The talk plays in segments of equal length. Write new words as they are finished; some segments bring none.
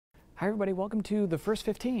Hi everybody, welcome to The First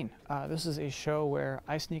 15. This is a show where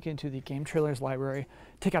I sneak into the GameTrailers library,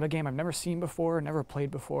 take out a game I've never seen before, never played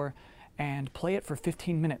before, and play it for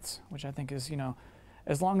 15 minutes, which I think is,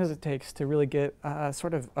 as long as it takes to really get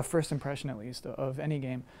sort of a first impression at least of any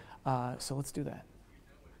game. So let's do that.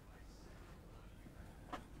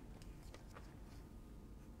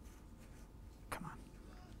 Come on.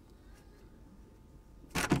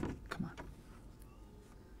 Come on.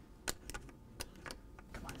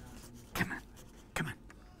 Come on. Come on.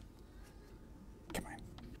 Come on.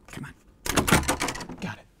 Come on. Come on.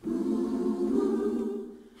 Got it.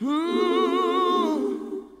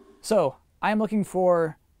 So, I am looking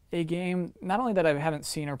for a game, not only that I haven't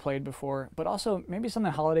seen or played before, but also maybe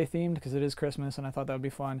something holiday themed, because it is Christmas and I thought that would be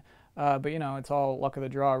fun. But it's all luck of the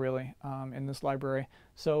draw really in this library.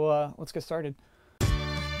 So let's get started.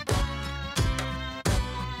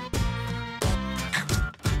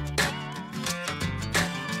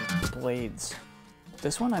 Blades.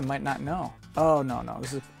 This one I might not know. Oh, no,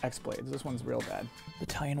 this is X-Blades. This one's real bad.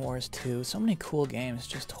 Battalion Wars 2. So many cool games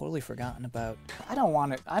just totally forgotten about. I don't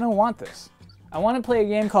want it. I don't want this. I want to play a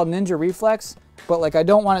game called Ninja Reflex, but I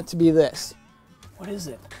don't want it to be this. What is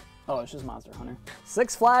it? Oh, it's just Monster Hunter.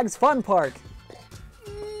 Six Flags Fun Park.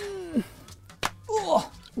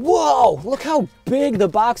 Oh, whoa, look how big the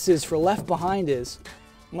box is for Left Behind is.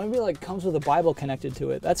 Maybe comes with a Bible connected to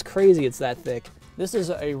it. That's crazy it's that thick. This is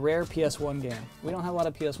a rare PS1 game. We don't have a lot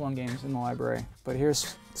of PS1 games in the library, but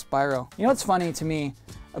here's Spyro. You know what's funny to me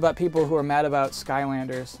about people who are mad about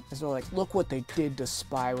Skylanders is they're like, look what they did to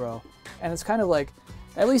Spyro. And it's kind of like,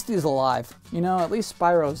 at least he's alive. At least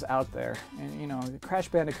Spyro's out there. And Crash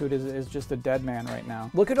Bandicoot is just a dead man right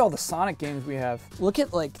now. Look at all the Sonic games we have. Look at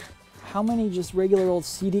how many just regular old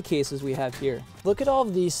CD cases we have here. Look at all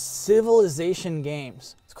of these Civilization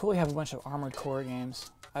games. It's cool we have a bunch of Armored Core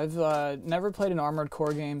games. I've never played an Armored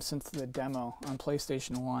Core game since the demo on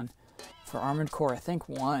PlayStation 1. For Armored Core, I think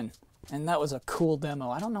 1. And that was a cool demo.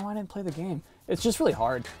 I don't know why I didn't play the game. It's just really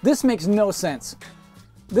hard. This makes no sense.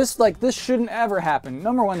 This shouldn't ever happen.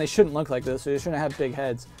 Number one, they shouldn't look like this, so they shouldn't have big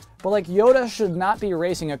heads. But Yoda should not be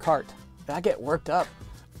racing a cart. I get worked up.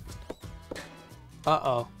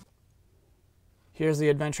 Uh-oh. Here's the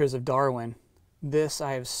Adventures of Darwin. This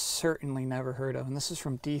I have certainly never heard of, and this is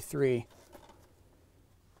from D3.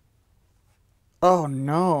 Oh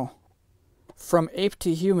no. From ape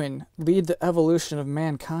to human, lead the evolution of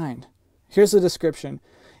mankind. Here's the description.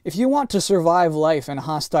 If you want to survive life in a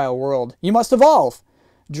hostile world, you must evolve.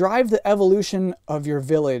 Drive the evolution of your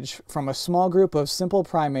village from a small group of simple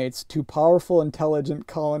primates to powerful, intelligent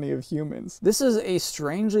colony of humans. This is a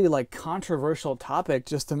strangely controversial topic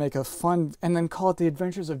just to make a fun, and then call it the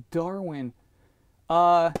Adventures of Darwin.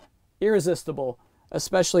 Irresistible.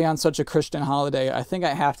 Especially on such a Christian holiday. I think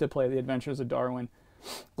I have to play The Adventures of Darwin.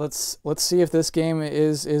 Let's see if this game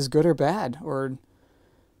is good or bad, or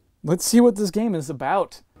let's see what this game is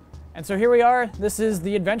about. And so here we are. This is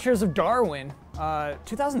The Adventures of Darwin,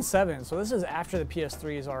 2007. So this is after the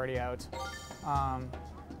PS3 is already out. Gonna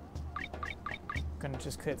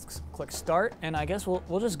just click start, and I guess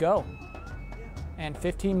we'll just go. And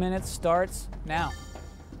 15 minutes starts now.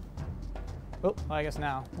 Oh, well, I guess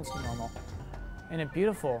now. Let's do normal. In a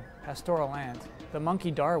beautiful pastoral land, the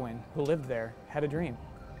monkey Darwin, who lived there, had a dream.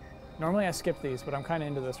 Normally I skip these, but I'm kind of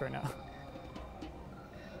into this right now.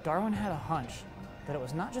 Darwin had a hunch that it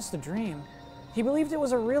was not just a dream. He believed it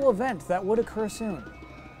was a real event that would occur soon.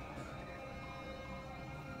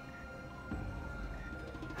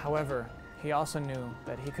 However, he also knew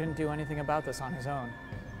that he couldn't do anything about this on his own.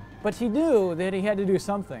 But he knew that he had to do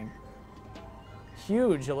something.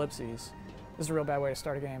 Huge ellipses. This is a real bad way to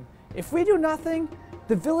start a game. If we do nothing,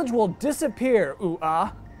 the village will disappear,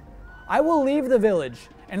 ooh-ah. I will leave the village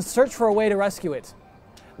and search for a way to rescue it.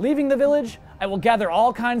 Leaving the village, I will gather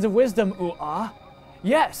all kinds of wisdom, ooh-ah.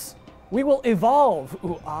 Yes, we will evolve,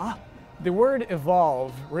 ooh-ah. The word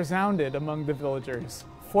evolve resounded among the villagers.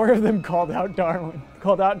 4 of them called out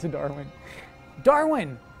to Darwin.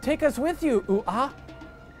 Darwin, take us with you, ooh-ah.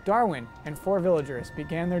 Darwin and 4 villagers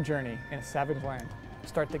began their journey in a savage land.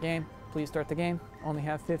 Start the game. Please start the game. Only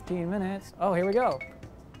have 15 minutes. Oh, here we go.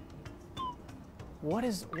 What?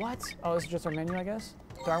 Oh, this is just our menu, I guess?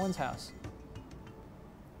 Darwin's house.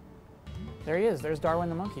 There he is. There's Darwin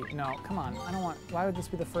the monkey. No, come on. I don't want... Why would this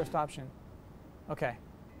be the first option? Okay.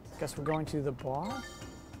 Guess we're going to the bar?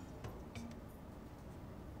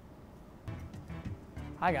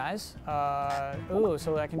 Hi, guys. Ooh,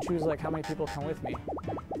 so I can choose, how many people come with me.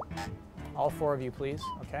 All 4 of you, please.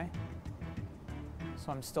 Okay.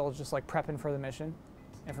 So I'm still just prepping for the mission.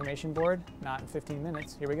 Information board, not in 15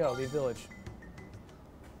 minutes. Here we go, leave village.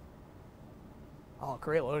 Oh,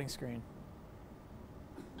 great loading screen.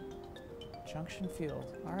 Junction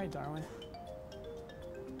Field. All right, Darwin.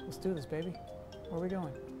 Let's do this, baby. Where are we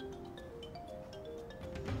going?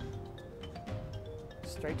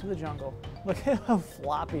 Straight to the jungle. Look at how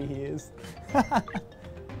floppy he is.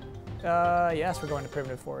 Yes, we're going to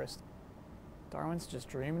Primitive Forest. Darwin's just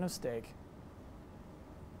dreaming of steak.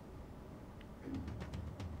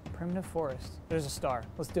 Primitive Forest. There's a star.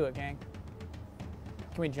 Let's do it, gang.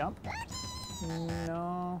 Can we jump?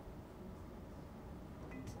 No.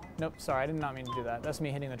 Nope, sorry, I did not mean to do that. That's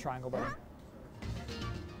me hitting the triangle button.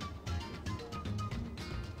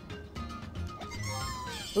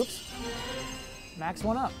 Oops. Max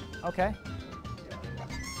one up. Okay.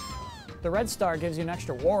 The red star gives you an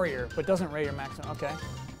extra warrior, but doesn't rate your max. Okay.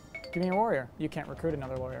 Give me a warrior. You can't recruit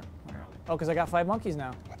another warrior. Oh, because I got 5 monkeys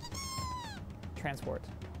now. Transport.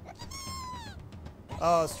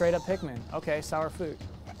 Oh, straight up Pikmin. Okay, sour fruit.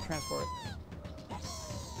 Transport.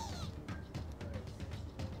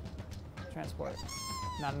 Transport.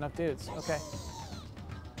 Not enough dudes. Okay.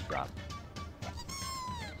 Drop.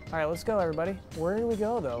 All right, let's go, everybody. Where do we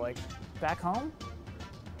go, though? Like, back home?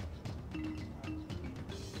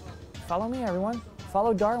 Follow me, everyone.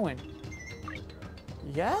 Follow Darwin.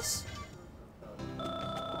 Yes?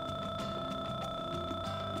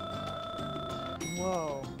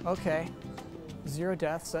 Whoa. Okay. 0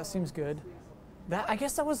 deaths. That seems good. That, I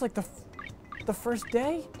guess that was like the first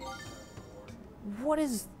day? What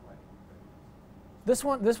is... This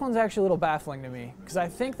one's actually a little baffling to me, because I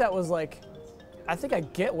think that was like... I think I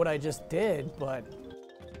get what I just did, but...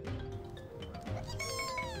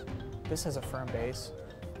 This has a firm base.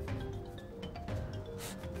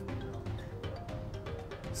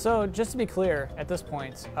 So, just to be clear, at this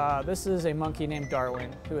point, this is a monkey named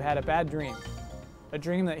Darwin who had a bad dream. A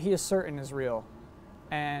dream that he is certain is real.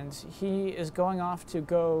 And he is going off to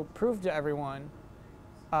go prove to everyone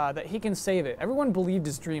that he can save it. Everyone believed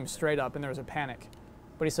his dream straight up and there was a panic.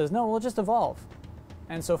 But he says, no, we'll just evolve.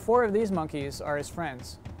 And so 4 of these monkeys are his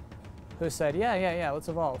friends who said, yeah, let's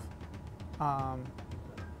evolve.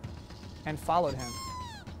 And followed him.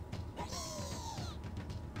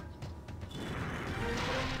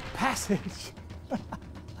 Passage.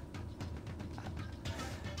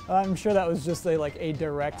 I'm sure that was just a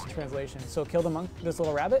direct translation. So kill this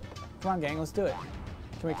little rabbit? Come on, gang, let's do it.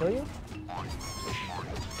 Can we kill you?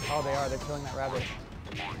 Oh, they are. They're killing that rabbit.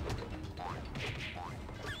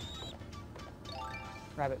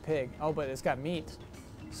 Rabbit pig. Oh, but it's got meat.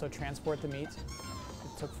 So transport the meat.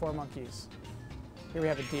 It took 4 monkeys. Here we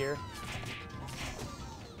have a deer.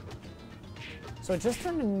 So it just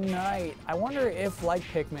turned to night. I wonder if, like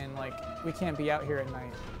Pikmin, we can't be out here at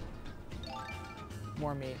night.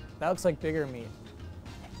 More meat. That looks like bigger meat.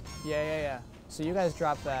 Yeah. So you guys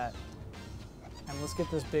drop that. And let's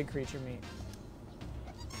get this big creature meat.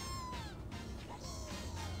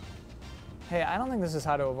 Hey, I don't think this is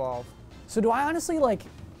how to evolve. So do I honestly,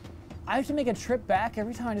 I have to make a trip back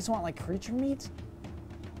every time I just want, creature meat?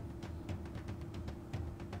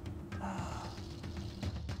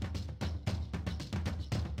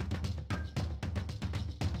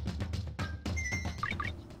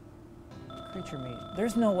 Creature meat.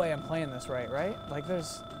 There's no way I'm playing this right?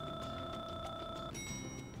 There's...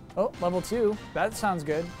 Oh, level 2. That sounds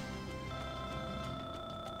good.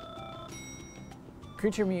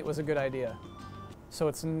 Creature meat was a good idea. So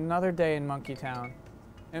it's another day in Monkey Town.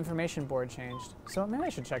 Information board changed. So maybe I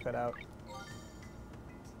should check that out.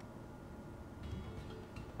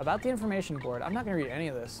 About the information board. I'm not going to read any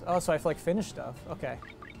of this. Oh, so I have finished stuff. Okay.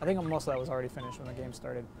 I think most of that was already finished when the game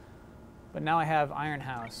started. But now I have Iron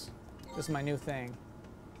House. This is my new thing.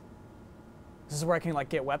 This is where I can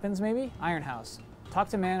get weapons maybe? Iron House. Talk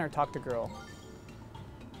to man or talk to girl.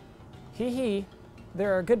 Hee.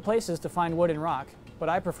 There are good places to find wood and rock, but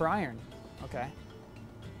I prefer iron. Okay.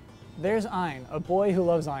 There's Ein, a boy who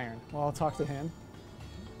loves iron. Well, I'll talk to him.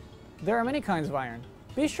 There are many kinds of iron.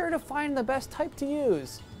 Be sure to find the best type to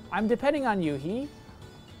use. I'm depending on you, he.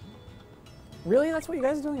 Really? That's what you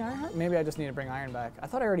guys are doing, Iron Heart? Maybe I just need to bring iron back. I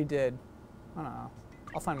thought I already did. I don't know.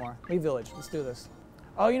 I'll find more. Leave village. Let's do this.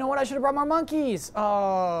 Oh, you know what? I should have brought more monkeys.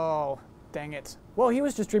 Oh, dang it. Well, he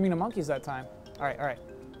was just dreaming of monkeys that time. All right.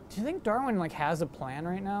 Do you think Darwin has a plan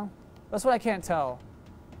right now? That's what I can't tell.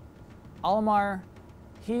 Olimar,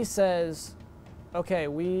 he says, okay,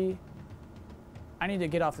 I need to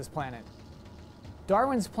get off this planet.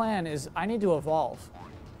 Darwin's plan is I need to evolve.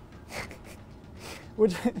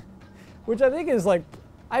 which I think is I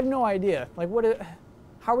have no idea.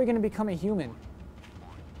 How are we going to become a human?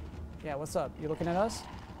 Yeah, what's up? You looking at us?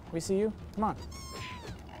 We see you? Come on.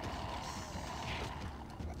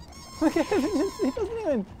 Look at him. He doesn't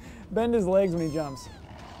even... Bend his legs when he jumps.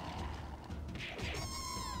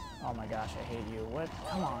 Oh my gosh, I hate you. What?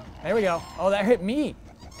 Come on. There we go. Oh, that hit me.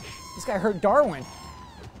 This guy hurt Darwin.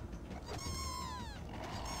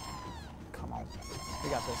 Come on. We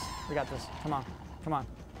got this. We got this. Come on. Come on.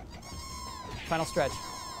 Final stretch.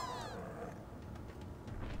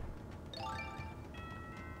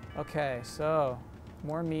 Okay, so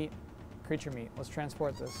more meat, creature meat. Let's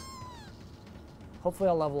transport this. Hopefully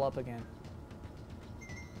I'll level up again.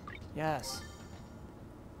 Yes.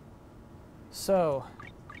 So,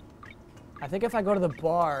 I think if I go to the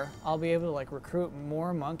bar, I'll be able to like recruit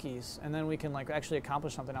more monkeys, and then we can like actually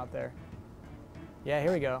accomplish something out there. Yeah,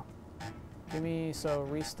 here we go. Give me, so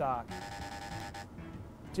restock.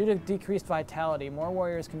 Due to decreased vitality, more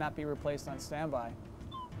warriors cannot be replaced on standby.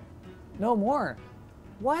 No more.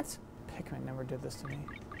 What? Pikmin never did this to me.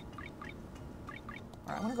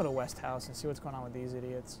 Alright, I'm gonna go to West House and see what's going on with these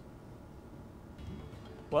idiots.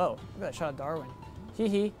 Whoa, look at that shot of Darwin. Hee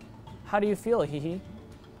hee. How do you feel, hee hee?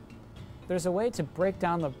 There's a way to break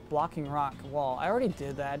down the blocking rock wall. I already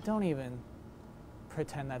did that. Don't even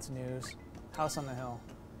pretend that's news. House on the hill.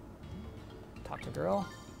 Talk to girl.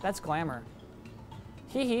 That's glamour.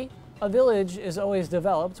 Hee hee. A village is always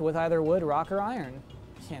developed with either wood, rock, or iron.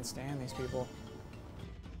 Can't stand these people.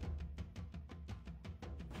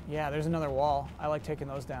 Yeah, there's another wall. I like taking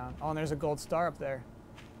those down. Oh, and there's a gold star up there.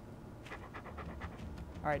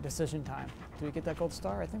 All right, decision time. Do we get that gold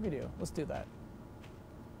star? I think we do. Let's do that.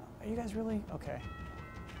 Are you guys really? Okay.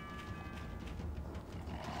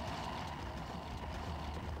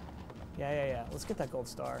 Yeah. Let's get that gold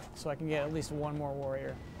star so I can get at least one more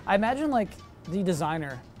warrior. I imagine like the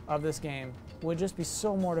designer of this game would just be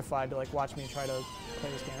so mortified to like watch me try to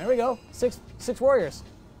play this game. There we go. Six warriors.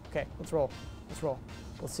 Okay, let's roll. Let's roll.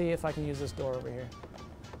 Let's see if I can use this door over here.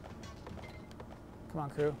 Come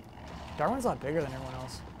on, crew. Darwin's a lot bigger than everyone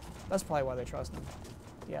else. That's probably why they trust him.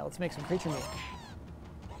 Yeah, let's make some creature meat.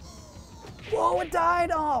 Whoa, it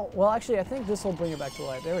died! Oh! Well, actually, I think this will bring it back to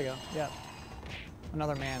life. There we go. Yeah.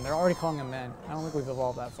 Another man. They're already calling him men. I don't think we've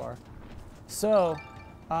evolved that far. So,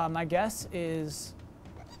 my guess is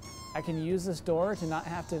I can use this door to not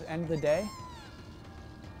have to end the day.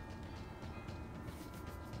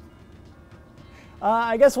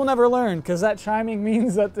 I guess we'll never learn, because that chiming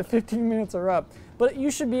means that the 15 minutes are up. But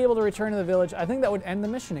you should be able to return to the village. I think that would end the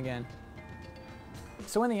mission again.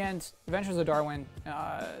 So in the end, Adventures of Darwin,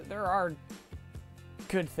 there are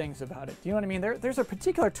good things about it. Do you know what I mean? There's a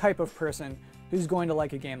particular type of person who's going to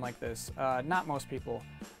like a game like this. Not most people,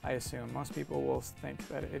 I assume. Most people will think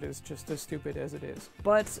that it is just as stupid as it is.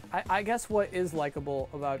 But I guess what is likable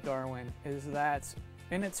about Darwin is that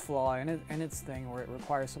in its flaw, in its thing where it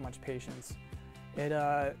requires so much patience,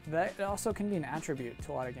 that also can be an attribute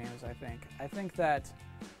to a lot of games, I think. I think that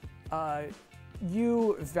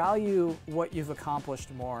you value what you've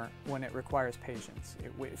accomplished more when it requires patience.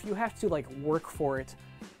 If you have to like work for it,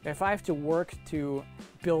 if I have to work to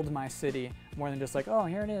build my city more than just like, oh,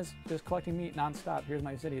 here it is, just collecting meat nonstop, here's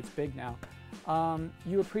my city, it's big now,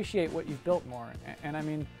 you appreciate what you've built more. And I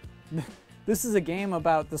mean, this is a game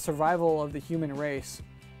about the survival of the human race.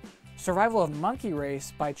 Survival of monkey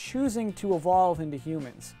race by choosing to evolve into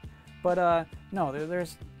humans. But no,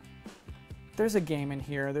 there's a game in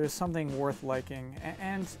here. There's something worth liking.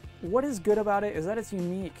 And what is good about it is that it's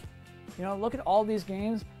unique. You know, look at all these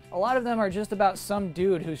games. A lot of them are just about some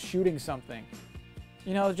dude who's shooting something.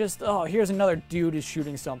 You know, just, oh, here's another dude who's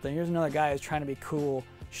shooting something. Here's another guy who's trying to be cool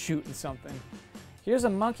shooting something. Here's a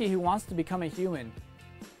monkey who wants to become a human.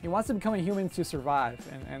 He wants to become a human to survive.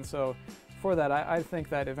 And so for that, I think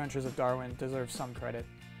that Adventures of Darwin deserves some credit.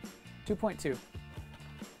 2.2.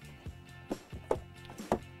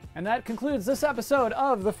 And that concludes this episode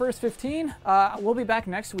of The First 15. We'll be back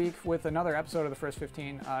next week with another episode of The First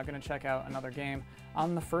 15. Going to check out another game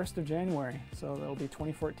on the 1st of January. So it'll be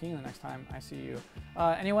 2014 the next time I see you.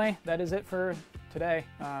 Anyway, that is it for today.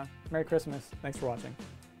 Merry Christmas. Thanks for watching.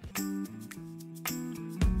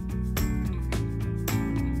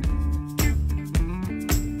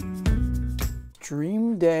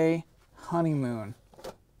 Dream Day Honeymoon.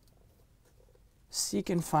 Seek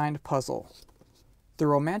and find puzzle. The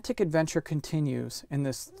romantic adventure continues in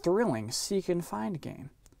this thrilling seek and find game.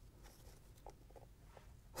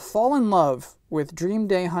 Fall in love with Dream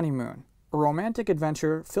Day Honeymoon, a romantic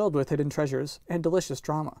adventure filled with hidden treasures and delicious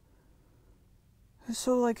drama.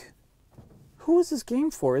 So, like, who is this game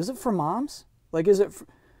for? Is it for moms? Like, is it for...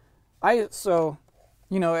 So,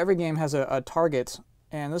 you know, every game has a target,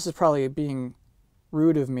 and this is probably being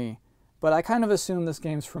rude of me, but I kind of assume this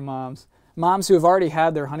game's for moms. Moms who have already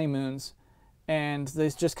had their honeymoons, and they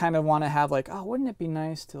just kind of want to have like, oh, wouldn't it be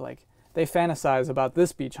nice to like they fantasize about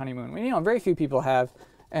this beach honeymoon. You know, very few people have,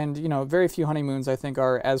 and you know, very few honeymoons I think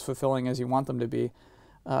are as fulfilling as you want them to be,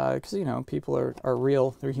 because you know, people are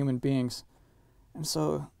real, they're human beings, and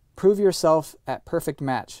so prove yourself at perfect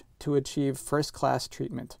match to achieve first-class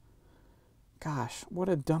treatment. Gosh, what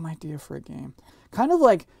a dumb idea for a game. Kind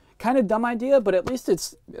of dumb idea, but at least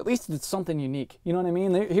it's something unique. You know what I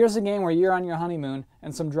mean? Here's a game where you're on your honeymoon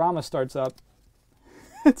and some drama starts up.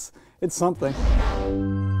 It's something.